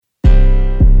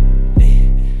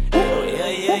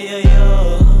Damn,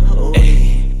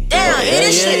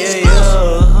 this shit is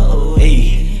exclusive.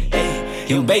 Hey,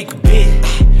 you bake a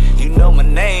bitch, you know my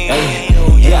name.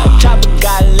 Yeah, chopper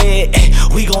got lit,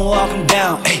 we gon' walk him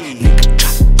down. Nigga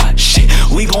drop shit,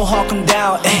 we gon' hawk him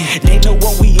down. They know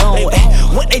what we on,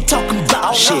 what they talking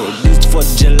about. Shit, this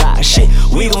 4th of July shit,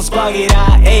 we gon' spark it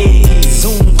out.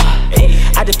 Zoom,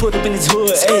 I just put up in his hood.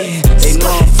 They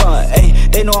know I'm fun,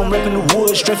 they know I'm reppin' the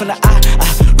wood straight from the eye.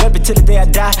 Rep it till the day I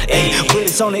die.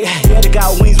 Bullets on it, yeah, they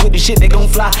got wings with the shit, they gon'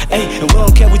 fly. And we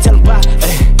don't care, we tell them bye.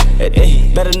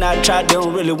 Better not try, they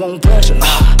don't really want pressure.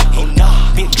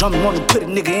 Big drum wanna put a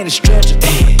nigga in a stretcher.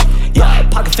 Yeah,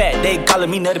 pocket fat, they callin'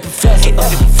 me Nutty Professor.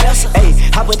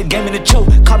 Hop with the game in the choke,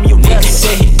 call me your nigga.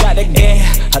 Say he got that game,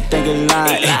 I think it's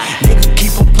lying. Nigga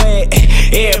keep on playin',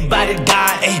 everybody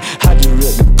dying. I just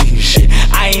rip the beat shit,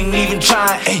 I ain't even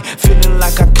tryin'. Feeling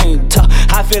like I can't talk,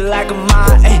 I feel like I'm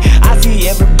mine. I see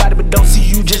everybody but don't see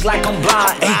you, just like I'm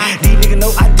blind. These niggas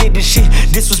know I did this shit,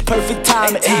 this was perfect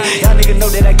timing. Y'all niggas know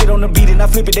that I get on the beat and I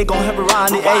flip it, they gon' help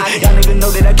around it. Y'all niggas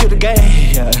know that I kill the game.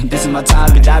 Yeah, this is my time,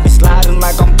 bitch. I be sliding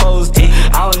like I'm posted.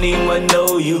 I don't even wanna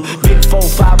know you. Big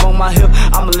 4-5 on my hip,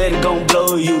 I'ma let it gon'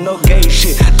 blow you. No gay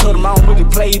shit, told him I don't really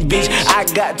play, bitch. I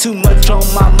got too much on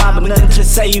my mind, but nothing to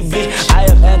say, bitch. I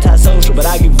am antisocial, but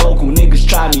I get vocal. Niggas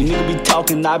try me, niggas be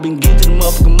talking. I been getting to the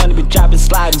motherfucking money, bitch. I been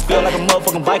sliding. Feel like a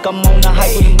motherfucking bike, I'm on the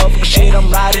hype with the motherfucking shit. I'm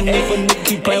riding, nigga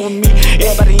keep playing with me.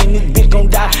 Everybody in this bitch gon'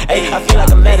 die. I feel like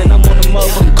a lad and I'm on the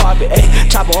motherfucking carpet.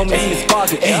 Chopper on me, he is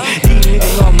sparking. These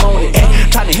niggas know I'm on it.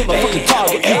 Trying to hit my fucking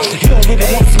target. He don't really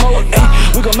want smoke.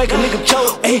 We gon' make a nigga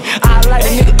choke. I light a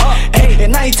nigga up.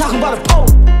 And I ain't talking about a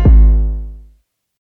pole.